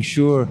just making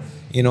sure,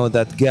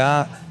 that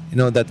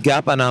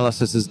gap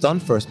analysis is done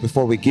first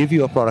before we give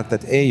you a product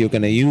that A, you're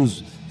going to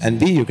use, and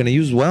B, you're going to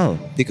use well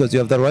because you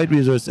have the right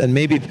resource, and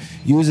maybe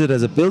use it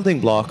as a building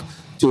block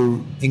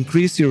to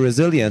increase your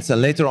resilience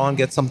and later on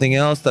get something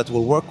else that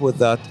will work with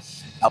that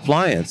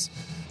appliance.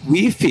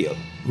 We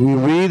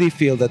really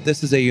feel that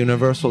this is a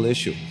universal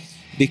issue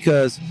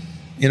because,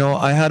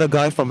 I had a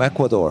guy from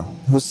Ecuador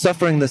who's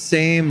suffering the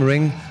same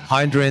ring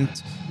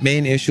hydrant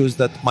main issues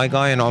that my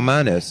guy in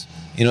Oman is.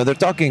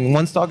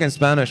 One's talking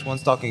Spanish,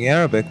 one's talking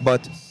Arabic,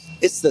 but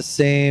it's the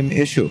same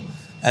issue.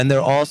 And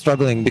they're all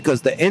struggling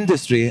because the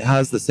industry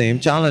has the same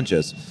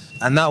challenges.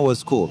 And that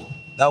was cool.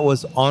 That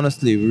was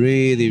honestly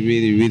really,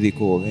 really, really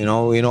cool.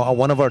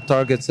 One of our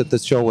targets at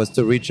this show was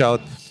to reach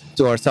out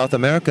to our South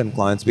American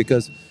clients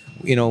because,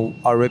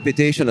 our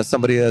reputation as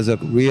somebody as a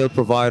real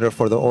provider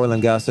for the oil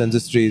and gas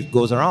industry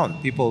goes around.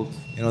 People,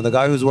 the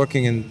guy who's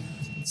working in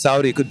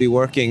Saudi could be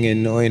working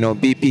in,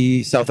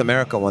 BP South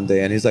America one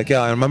day. And he's like,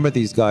 yeah, I remember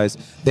these guys.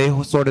 They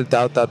sorted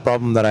out that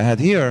problem that I had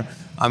here.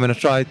 I'm going to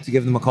try to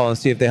give them a call and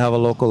see if they have a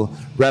local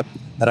rep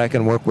that I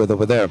can work with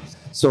over there.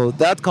 So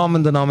that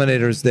common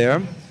denominator is there.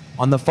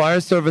 On the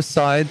fire service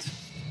side,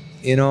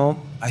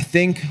 I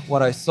think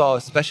what I saw,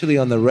 especially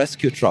on the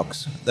rescue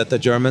trucks that the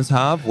Germans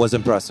have, was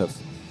impressive.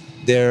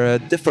 They're a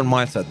different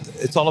mindset.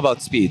 It's all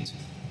about speed,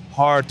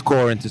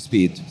 hardcore into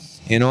speed.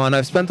 And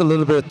I've spent a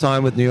little bit of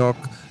time with New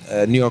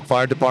York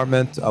Fire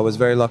Department. I was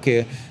very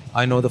lucky.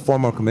 I know the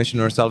former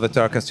commissioner,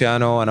 Salvatore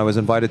Cassiano, and I was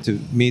invited to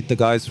meet the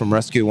guys from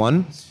Rescue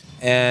One.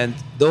 And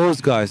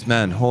those guys,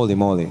 man, holy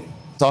moly.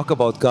 Talk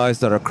about guys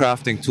that are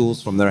crafting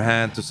tools from their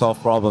hand to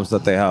solve problems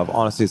that they have.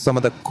 Honestly, some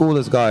of the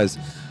coolest guys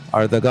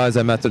are the guys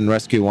I met in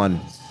Rescue One.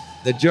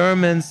 The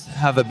Germans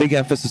have a big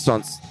emphasis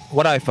on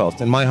what I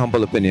felt, in my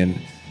humble opinion,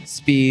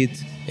 speed,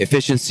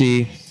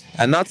 efficiency.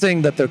 I'm not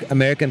saying that their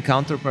American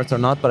counterparts are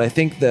not, but I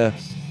think the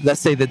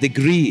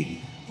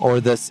degree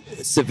or the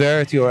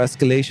severity or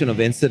escalation of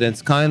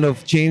incidents kind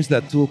of change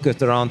that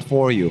toolkit around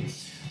for you.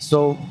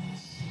 So,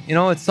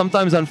 it's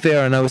sometimes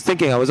unfair. And I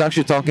was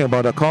actually talking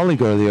about a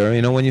colleague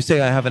earlier, when you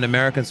say I have an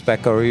American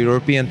spec or a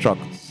European truck,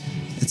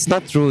 it's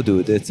not true,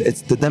 dude.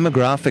 It's the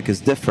demographic is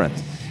different.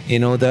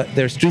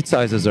 Their street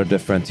sizes are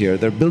different here.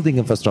 Their building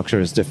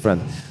infrastructure is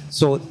different.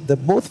 So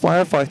both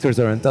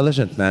firefighters are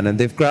intelligent, man, and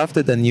they've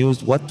crafted and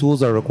used what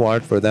tools are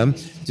required for them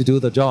to do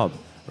the job,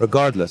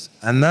 regardless.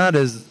 And that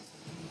is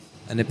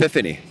an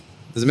epiphany.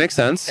 Does it make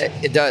sense?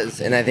 It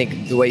does. And I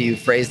think the way you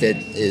phrased it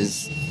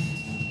is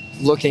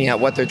looking at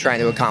what they're trying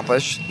to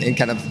accomplish and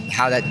kind of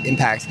how that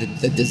impacts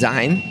the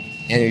design.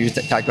 And you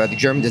just talked about the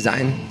German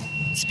design,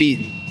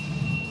 speed,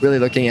 really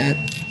looking at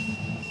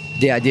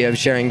the idea of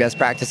sharing best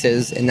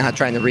practices and not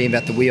trying to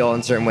reinvent the wheel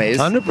in certain ways.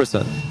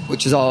 100%.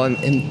 Which is all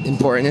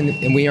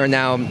important. And we are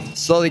now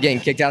slowly getting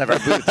kicked out of our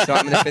booth. So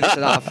I'm going to finish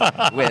it off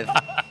with,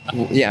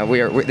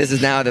 this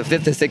is now the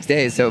 5th to 6th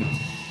day. So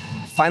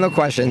final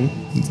question.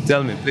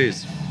 Tell me,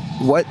 please.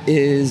 What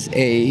is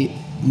a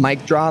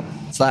mic drop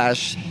 /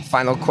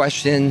 final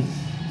question,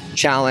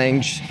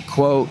 challenge,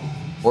 quote,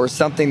 or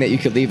something that you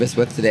could leave us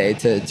with today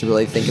to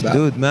really think about?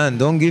 Dude, man,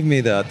 don't give me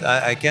that.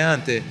 I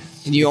can't.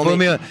 And you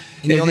only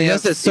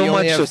have so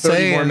much to 30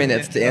 say. more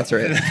minutes to answer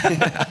it.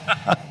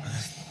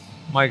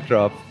 Mic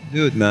drop.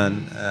 Dude,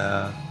 man.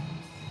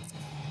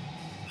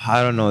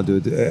 I don't know,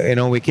 dude.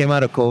 We came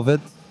out of COVID.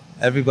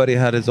 Everybody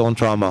had his own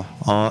trauma,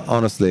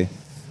 honestly.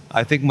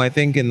 I think my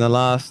thing in the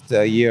last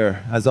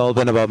year has all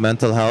been about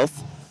mental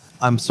health.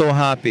 I'm so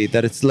happy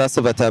that it's less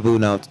of a taboo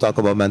now to talk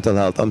about mental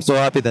health. I'm so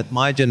happy that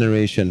my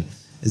generation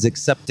is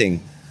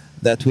accepting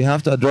that we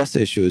have to address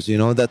issues,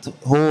 that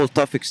whole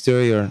tough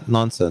exterior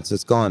nonsense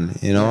is gone,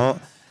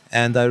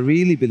 And I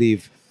really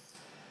believe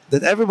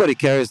that everybody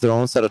carries their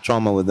own set of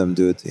trauma with them,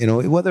 dude.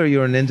 Whether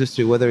you're in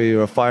industry, whether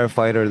you're a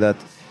firefighter that,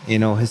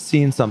 has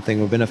seen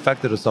something or been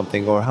affected with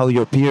something, or how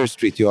your peers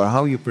treat you, or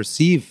how you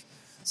perceive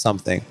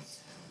something.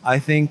 I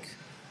think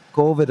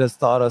COVID has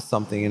taught us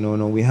something,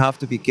 we have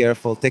to be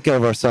careful, take care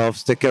of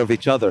ourselves, take care of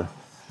each other.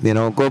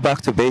 Go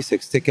back to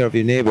basics, take care of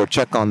your neighbor,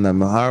 check on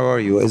them. How are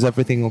you? Is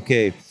everything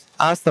okay?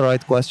 Ask the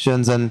right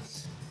questions and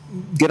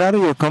get out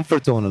of your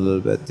comfort zone a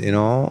little bit,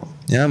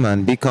 Yeah,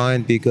 man, be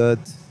kind, be good,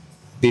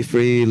 be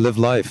free, live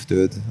life,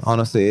 dude.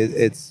 Honestly,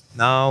 it's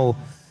now,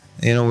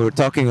 we were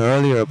talking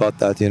earlier about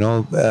that,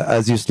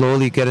 as you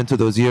slowly get into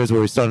those years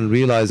where you start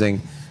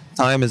realizing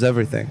time is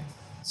everything.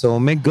 So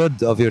make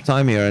good of your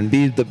time here and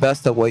be the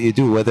best at what you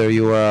do, whether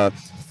you are a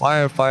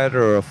firefighter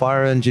or a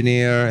fire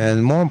engineer.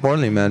 And more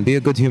importantly, man, be a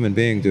good human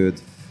being,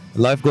 dude.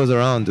 Life goes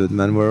around, dude,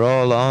 man. We're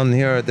all on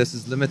here. This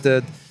is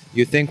limited.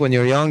 You think when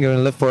you're young, you're going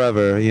to live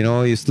forever.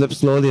 You slip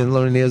slowly and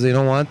slowly. You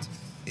know what?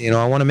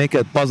 I want to make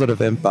a positive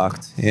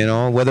impact,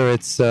 whether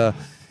it's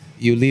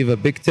you leave a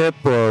big tip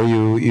or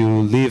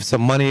you leave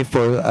some money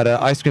at an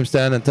ice cream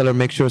stand and tell her,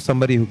 make sure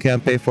somebody who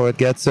can't pay for it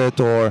gets it,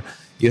 or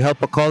you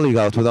help a colleague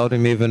out without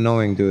him even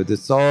knowing, dude.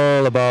 It's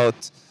all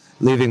about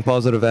leaving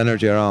positive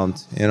energy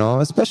around,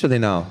 especially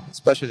now.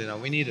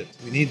 We need it.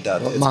 We need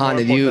that. Well, it's more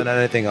important than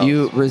anything else.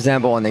 You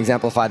resemble and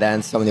exemplify that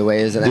in so many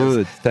ways. And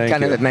Dude, thank you.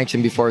 Kind of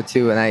mentioned before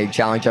too, and I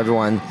challenge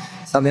everyone.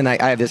 Something I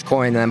have this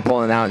coin that I'm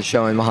pulling out and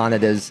showing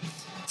Mohamed is,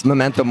 it's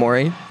memento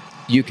mori.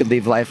 You could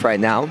leave life right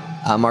now.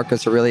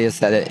 Marcus Aurelius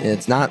said it, and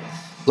it's not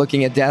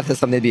looking at death as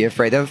something to be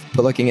afraid of,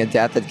 but looking at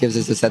death that gives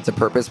us a sense of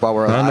purpose while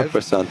we're alive.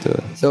 100% to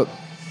it. So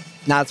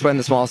not sweating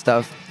the small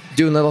stuff,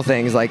 doing little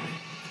things like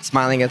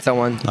smiling at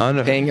someone,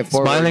 paying it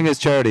forward. Smiling is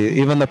charity.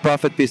 Even the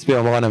Prophet, peace be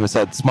upon him,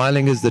 said,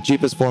 smiling is the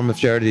cheapest form of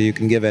charity you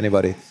can give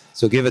anybody.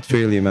 So give it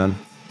freely, man.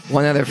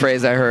 One other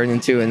phrase I heard,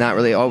 and not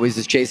really always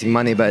just chasing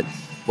money, but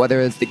whether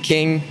it's the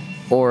king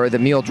or the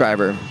mule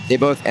driver, they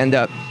both end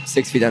up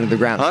 6 feet under the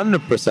ground.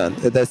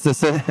 100%.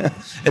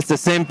 It's the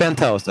same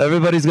penthouse.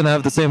 Everybody's going to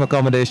have the same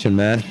accommodation,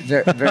 man.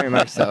 Very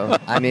much so.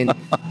 I mean,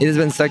 it has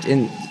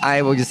been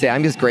I will just say,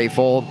 I'm just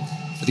grateful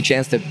for the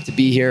chance to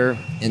be here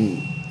in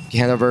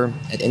Hanover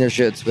at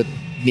Interschutz with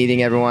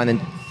meeting everyone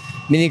and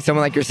meeting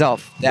someone like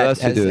yourself that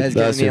has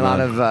given me a lot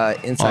of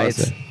insights,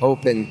 honestly,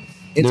 hope, and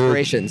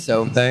inspiration.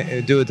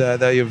 Dude,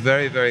 you're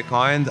very, very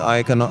kind.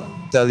 I cannot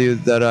tell you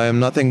that I am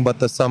nothing but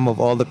the sum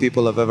of all the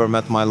people I've ever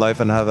met in my life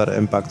and have had an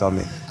impact on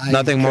me.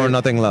 Nothing more,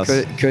 nothing less.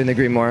 Couldn't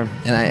agree more.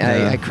 And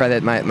I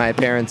credit my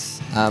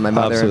parents, my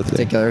mother in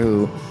particular,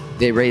 who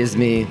they raised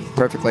me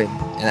perfectly.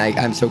 And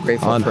I'm so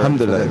grateful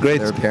for their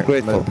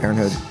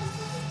parenthood.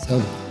 So,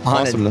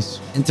 Mohamed,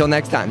 awesomeness. Until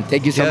next time,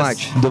 thank you so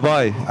much.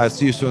 Dubai. I'll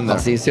see you soon there.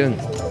 I'll see you soon.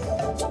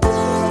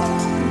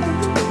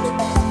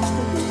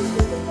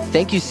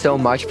 Thank you so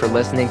much for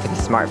listening to the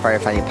Smart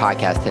Firefighting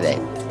Podcast today.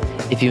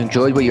 If you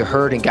enjoyed what you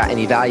heard and got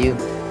any value,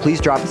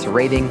 please drop us a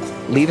rating,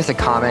 leave us a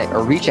comment,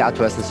 or reach out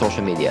to us on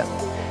social media.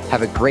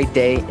 Have a great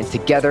day, and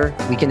together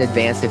we can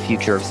advance the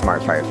future of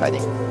smart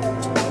firefighting.